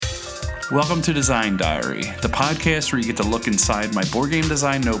Welcome to Design Diary, the podcast where you get to look inside my board game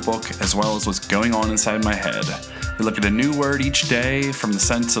design notebook as well as what's going on inside my head. We look at a new word each day from the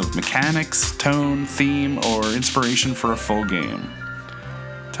sense of mechanics, tone, theme, or inspiration for a full game.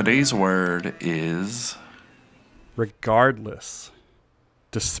 Today's word is... regardless.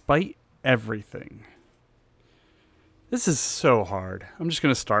 Despite everything. This is so hard. I'm just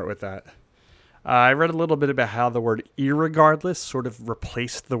going to start with that. I read a little bit about how the word irregardless sort of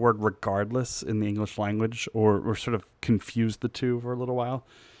replaced the word regardless in the English language, or sort of confused the two for a little while,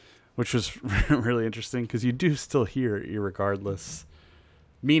 which was really interesting because you do still hear irregardless,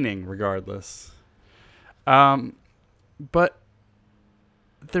 meaning regardless. But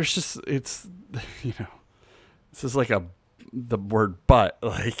there's just, it's, this is like the word but,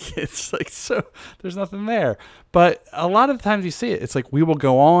 like, it's like, so there's nothing there. But a lot of the times you see it, it's like, we will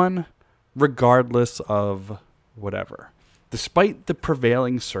go on regardless of whatever, despite the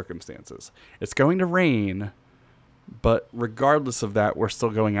prevailing circumstances. It's going to rain, but regardless of that, we're still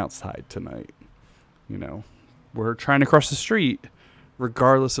going outside tonight. We're trying to cross the street,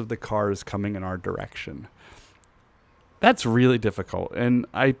 regardless of the cars coming in our direction. That's really difficult. And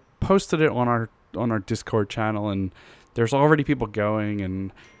I posted it on our Discord channel, and there's already people going,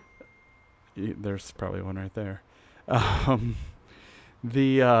 and there's probably one right there.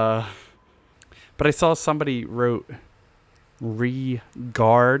 But I saw somebody wrote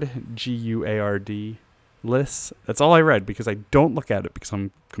regard, G-U-A-R-D, lists. That's all I read because I don't look at it because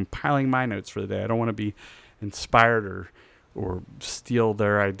I'm compiling my notes for the day. I don't want to be inspired or steal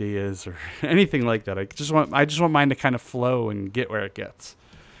their ideas or anything like that. I just want mine to kind of flow and get where it gets.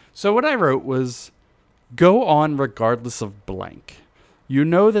 So what I wrote was, go on regardless of blank. You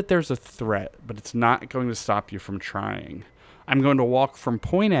know that there's a threat, but it's not going to stop you from trying. I'm going to walk from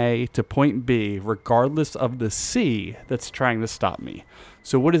point A to point B regardless of the C that's trying to stop me.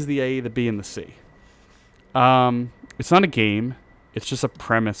 So what is the A, the B, and the C? It's not a game. It's just a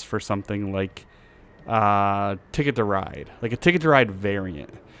premise for something like Ticket to Ride, like a Ticket to Ride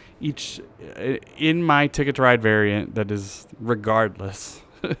variant. In my Ticket to Ride variant that is regardless,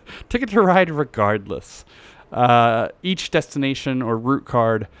 Ticket to Ride regardless, each destination or route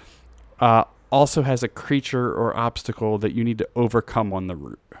card also has a creature or obstacle that you need to overcome on the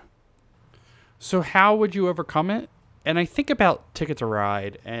route. So how would you overcome it? And I think about Ticket to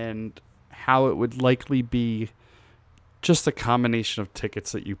Ride and how it would likely be just a combination of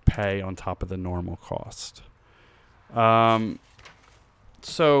tickets that you pay on top of the normal cost. So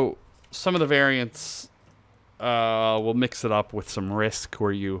some of the variants will mix it up with some risk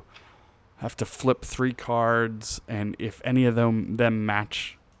where you have to flip 3 cards, and if any of them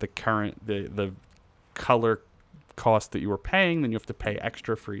match the color cost that you were paying, then you have to pay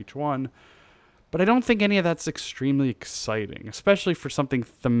extra for each one. But I don't think any of that's extremely exciting, especially for something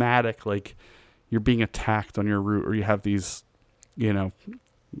thematic like you're being attacked on your route, or you have these,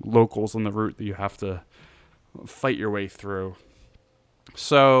 locals on the route that you have to fight your way through.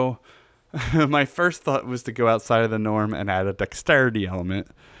 So my first thought was to go outside of the norm and add a dexterity element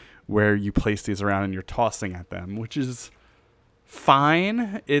where you place these around and you're tossing at them, which is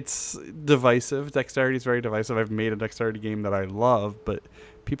fine. It's divisive. Dexterity is very divisive. I've made a dexterity game that I love, but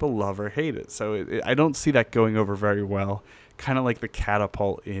people love or hate it. So I don't see that going over very well. Kind of like the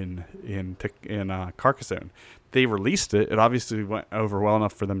catapult in Carcassonne. They released it. It obviously went over well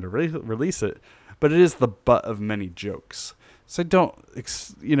enough for them to release it, but it is the butt of many jokes. So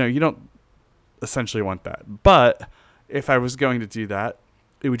you don't essentially want that. But if I was going to do that,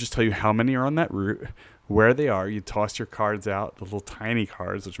 it would just tell you how many are on that route, where they are. You toss your cards out, the little tiny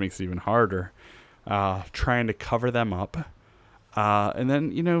cards, which makes it even harder, trying to cover them up. And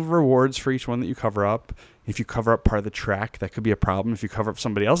then, rewards for each one that you cover up. If you cover up part of the track, that could be a problem. If you cover up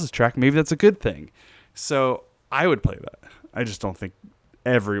somebody else's track, maybe that's a good thing. So I would play that. I just don't think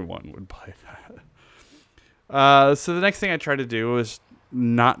everyone would play that. So the next thing I tried to do was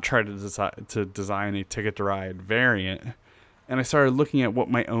not try to design a Ticket to Ride variant. And I started looking at what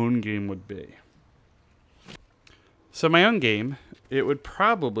my own game would be. So my own game, it would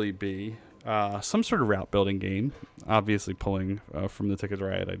probably be some sort of route building game, obviously pulling from the Ticket to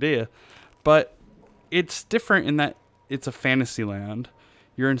Ride idea, but it's different in that it's a fantasy land.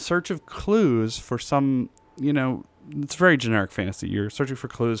 You're in search of clues for some, it's very generic fantasy. You're searching for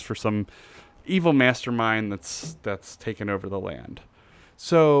clues for some evil mastermind that's taken over the land.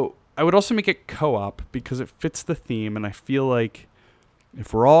 So I would also make it co-op because it fits the theme, and I feel like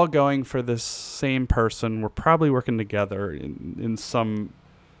if we're all going for this same person, we're probably working together in some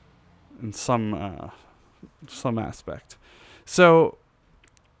aspect. So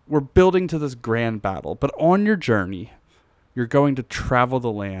we're building to this grand battle, but on your journey, you're going to travel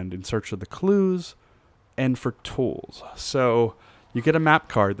the land in search of the clues and for tools. So you get a map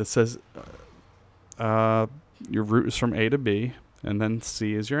card that says your route is from A to B, and then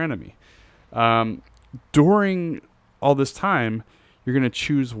C is your enemy. During all this time, you're going to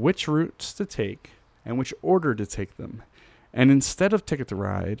choose which routes to take and which order to take them. And instead of Ticket to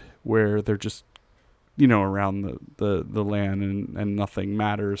Ride, where they're just, around the land and nothing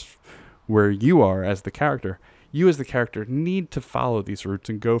matters where you are as the character, you as the character need to follow these routes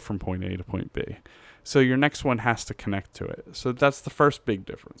and go from point A to point B. So your next one has to connect to it. So that's the first big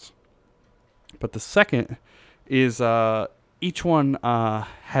difference. But the second is each one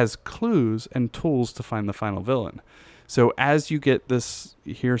has clues and tools to find the final villain. So as you get this,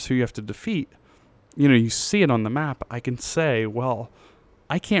 here's who you have to defeat, you see it on the map, I can say, well,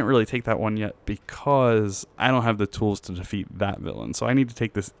 I can't really take that one yet because I don't have the tools to defeat that villain. So I need to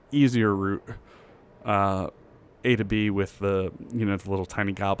take this easier route, A to B, with the little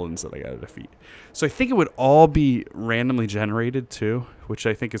tiny goblins that I got to defeat. So I think it would all be randomly generated too, which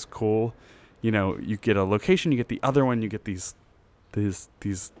I think is cool. You get a location, you get the other one, you get these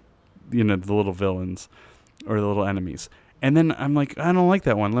the little villains or the little enemies. And then I'm like, I don't like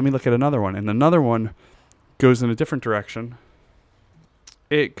that one. Let me look at another one. And another one goes in a different direction.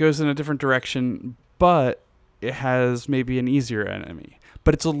 It goes in a different direction, but it has maybe an easier enemy.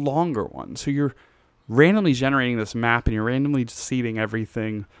 But it's a longer one. So you're randomly generating this map and you're randomly seeding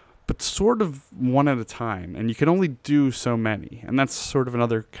everything, but sort of one at a time. And you can only do so many. And that's sort of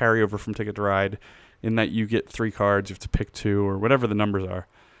another carryover from Ticket to Ride, in that you get 3 cards, you have to pick 2 or whatever the numbers are.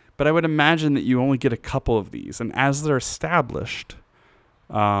 But I would imagine that you only get a couple of these. And as they're established,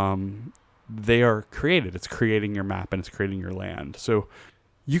 they are created. It's creating your map and it's creating your land. So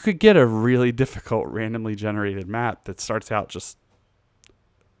you could get a really difficult randomly generated map that starts out just,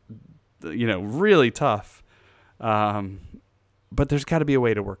 really tough. But there's got to be a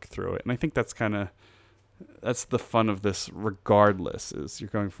way to work through it. And I think that's the fun of this regardless, is you're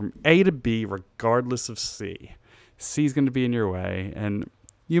going from A to B regardless of C. C is going to be in your way. And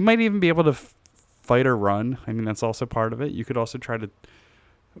you might even be able to fight or run. I mean, that's also part of it. You could also try to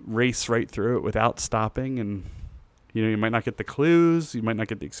race right through it without stopping. And, you might not get the clues. You might not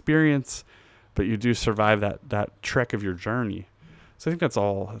get the experience. But you do survive that trek of your journey. So I think that's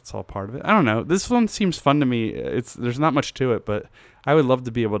all part of it. I don't know. This one seems fun to me. There's not much to it, but I would love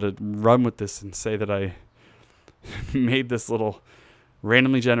to be able to run with this and say that I made this little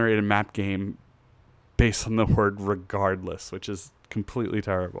randomly generated map game based on the word regardless, which is completely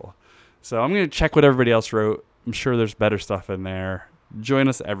terrible. So I'm going to check what everybody else wrote. I'm sure there's better stuff in there. Join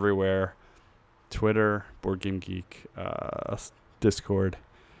us everywhere. Twitter, Board Game Geek, Discord.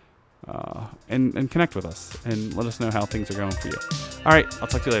 And connect with us and let us know how things are going for you. All right, I'll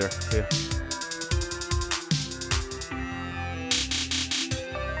talk to you later. See ya.